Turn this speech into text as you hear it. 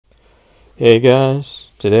Hey guys,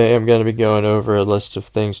 today I'm going to be going over a list of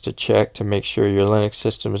things to check to make sure your Linux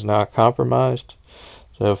system is not compromised.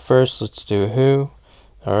 So first, let's do who.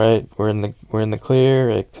 All right, we're in the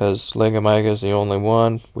clear because Legomega is the only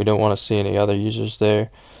one. We don't want to see any other users there.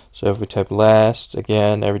 So if we type last,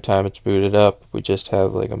 again, every time it's booted up, we just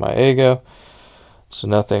have Legomaigo. So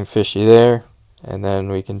nothing fishy there. And then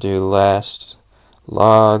we can do last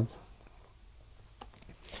log.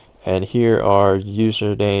 And here are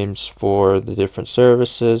usernames for the different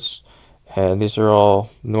services, and these are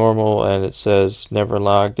all normal, and it says never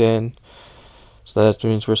logged in, so that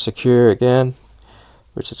means we're secure again,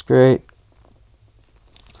 which is great.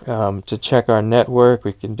 To check our network,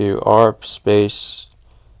 we can do ARP space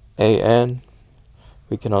AN.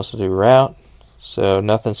 We can also do route, so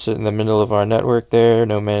nothing sitting in the middle of our network there,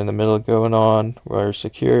 no man in the middle going on, we're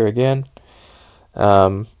secure again.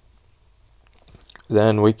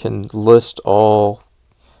 Then we can list all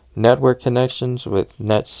network connections with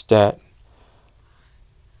netstat-nap.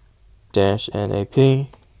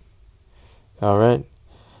 Alright,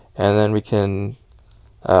 and then we can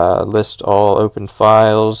list all open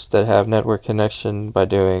files that have network connection by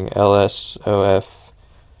doing lsof-i.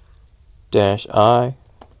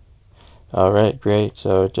 Alright, great,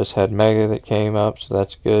 so it just had mega that came up, so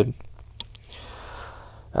that's good.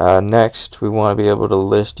 Next, we want to be able to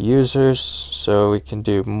list users, so we can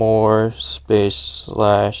do more space /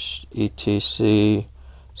 etc /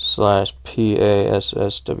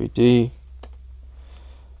 passwd.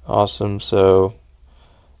 Awesome, so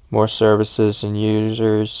more services and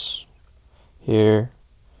users here.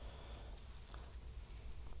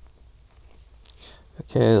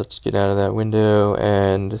 Okay, let's get out of that window,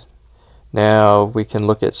 and now we can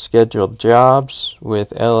look at scheduled jobs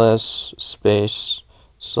with ls space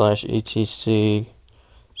 / etc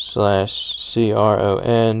 /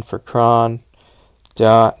 cron for cron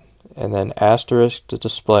dot and then asterisk to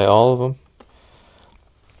display all of them.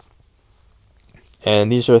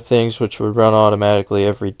 And these are things which would run automatically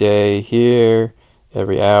every day here,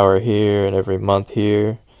 every hour here, and every month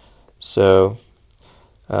here. So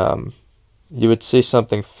you would see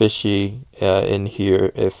something fishy in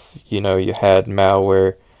here if you had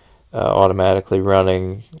malware automatically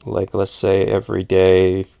running, like let's say every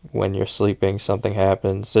day when you're sleeping something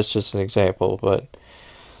happens. That's just an example, but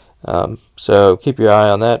so keep your eye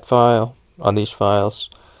on that file, on these files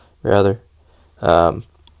rather.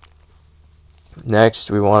 Next,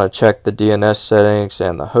 we want to check the DNS settings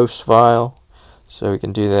and the host file, so we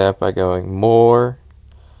can do that by going more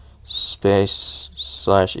space /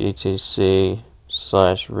 etc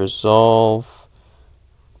 /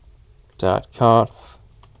 resolve.conf.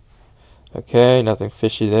 Okay, nothing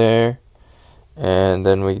fishy there. And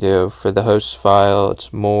then we do for the host file,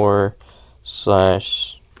 it's more /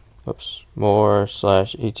 etc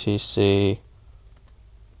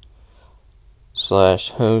 /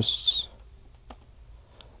 hosts.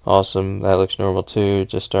 Awesome, that looks normal too,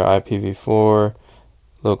 just our IPv4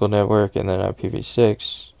 local network and then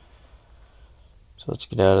IPv6. So let's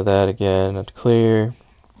get out of that again, that's clear.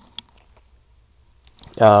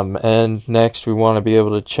 And next we want to be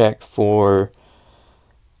able to check for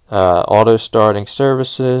auto starting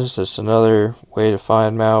services. That's another way to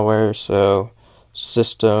find malware. So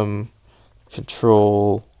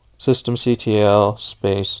systemctl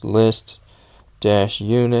space list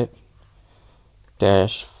 -unit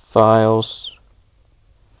 -files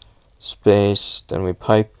space, then we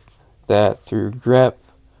pipe that through grep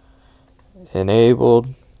enabled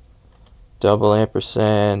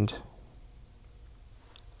 $,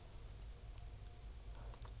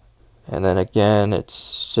 and then again it's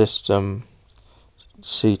systemctl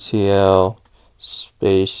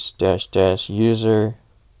space --user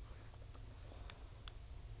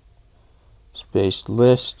space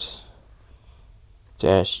list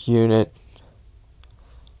 -unit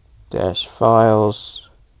 -files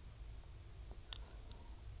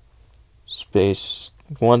space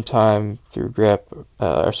one time through grep,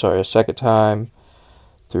 a second time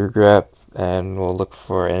through grep, and we'll look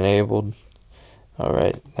for enabled.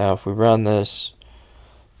 Alright, now if we run this,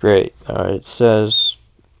 great. Alright, it says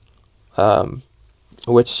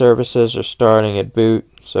which services are starting at boot,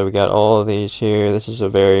 so we got all of these here. This is a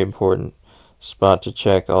very important spot to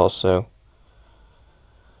check also.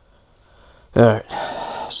 Alright,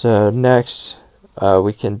 so next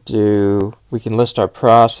we can list our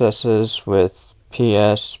processes with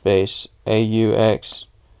ps space aux.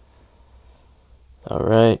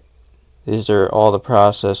 Alright, these are all the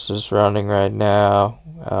processes running right now.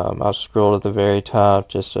 I'll scroll to the very top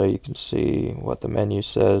just so you can see what the menu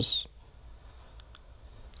says.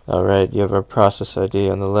 Alright, you have our process ID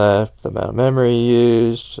on the left, the amount of memory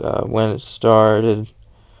used, when it started,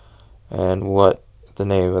 and what the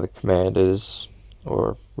name of the command is,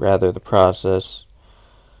 or rather the process.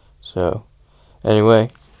 So anyway,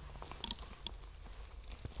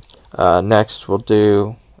 next we'll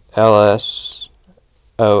do lsof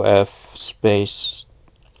space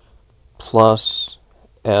plus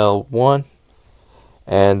L1,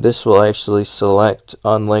 and this will actually select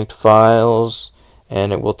unlinked files,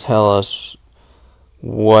 and it will tell us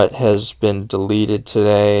what has been deleted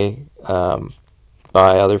today by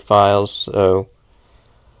other files. So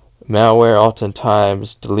malware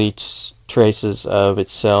oftentimes deletes traces of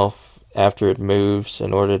itself after it moves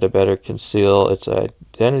in order to better conceal its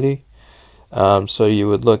identity. So you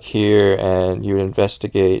would look here and you would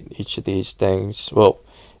investigate each of these things. Well,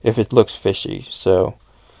 if it looks fishy. So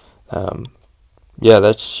yeah,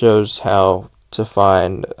 that shows how to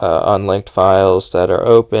find unlinked files that are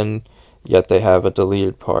open, yet they have a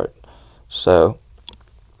deleted part. So,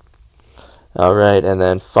 alright, and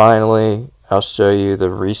then finally, I'll show you the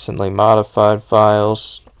recently modified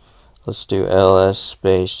files. Let's do ls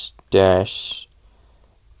space dash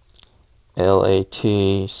lat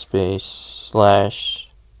space slash.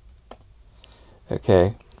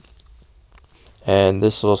 Okay, and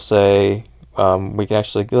this will say we can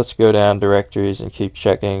actually, let's go down directories and keep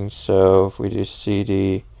checking. So if we do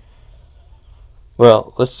cd,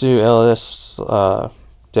 well, let's do ls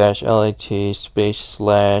dash lat space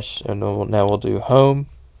slash, and now we'll do home,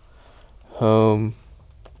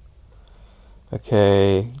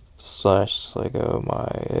 okay, slash Lego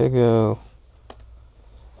my ego.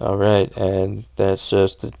 Alright, and that's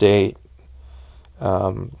just the date.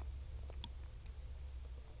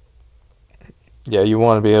 Yeah, you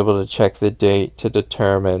want to be able to check the date to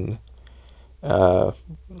determine,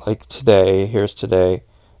 like today, here's today,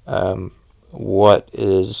 what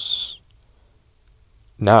is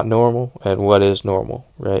not normal and what is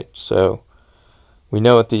normal, right? So we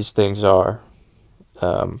know what these things are,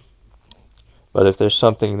 but if there's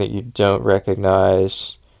something that you don't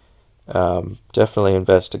recognize, definitely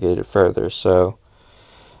investigate it further. So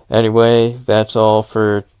anyway, that's all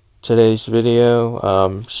for today's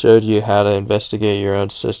video. Showed you how to investigate your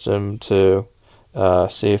own system to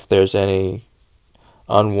see if there's any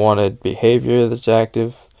unwanted behavior that's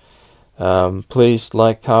active. Please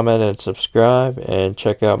like, comment, and subscribe, and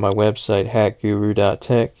check out my website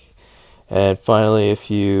hackguru.tech. And finally,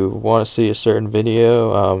 if you want to see a certain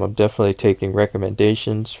video, I'm definitely taking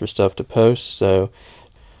recommendations for stuff to post, so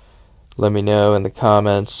let me know in the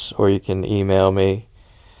comments, or you can email me.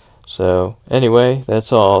 So anyway,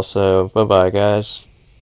 that's all. So bye bye guys.